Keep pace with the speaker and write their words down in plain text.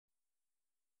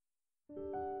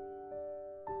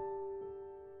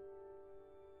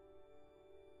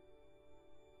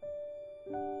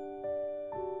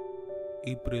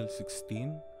April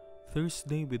 16,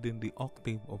 Thursday within the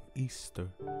octave of Easter.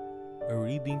 A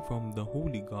reading from the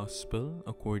Holy Gospel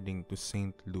according to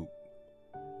St. Luke.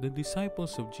 The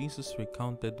disciples of Jesus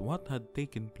recounted what had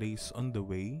taken place on the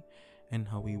way and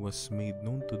how he was made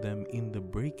known to them in the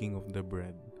breaking of the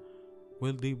bread.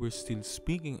 While they were still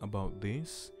speaking about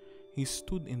this, he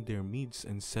stood in their midst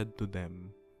and said to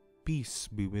them, "Peace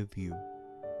be with you."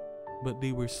 But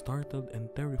they were startled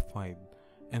and terrified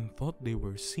and thought they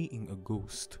were seeing a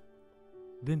ghost.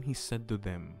 Then he said to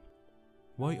them,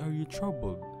 "Why are you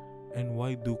troubled, and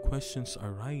why do questions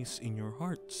arise in your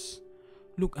hearts?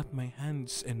 Look at my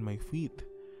hands and my feet,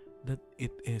 that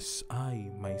it is I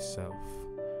myself.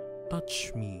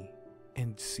 Touch me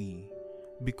and see,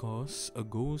 because a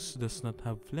ghost does not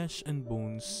have flesh and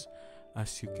bones,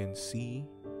 as you can see,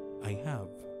 I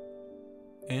have."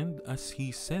 And as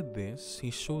he said this,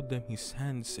 he showed them his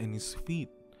hands and his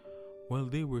feet. While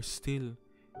they were still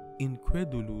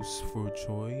incredulous for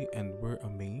joy and were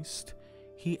amazed,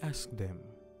 he asked them,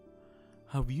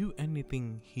 "Have you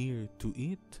anything here to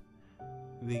eat?"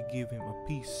 They gave him a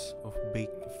piece of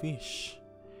baked fish.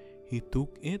 He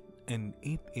took it and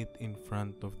ate it in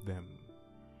front of them.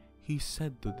 He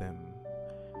said to them,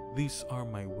 "These are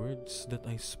my words that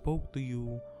I spoke to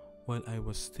you while I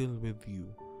was still with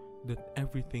you, that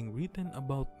everything written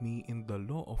about me in the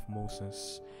law of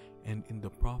Moses and in the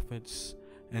prophets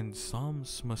and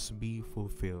Psalms must be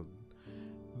fulfilled."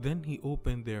 Then he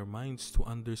opened their minds to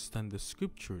understand the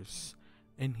scriptures,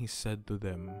 and he said to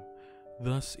them,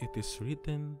 "Thus it is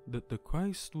written that the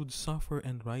Christ would suffer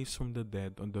and rise from the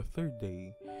dead on the third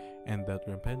day, and that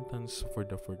repentance for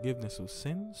the forgiveness of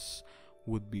sins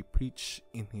would be preached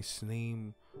in his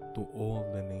name to all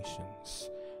the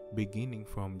nations, beginning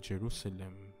from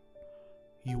Jerusalem.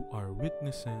 You are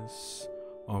witnesses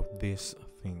of these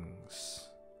things."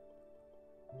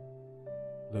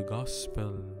 The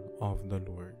Gospel of the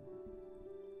Lord.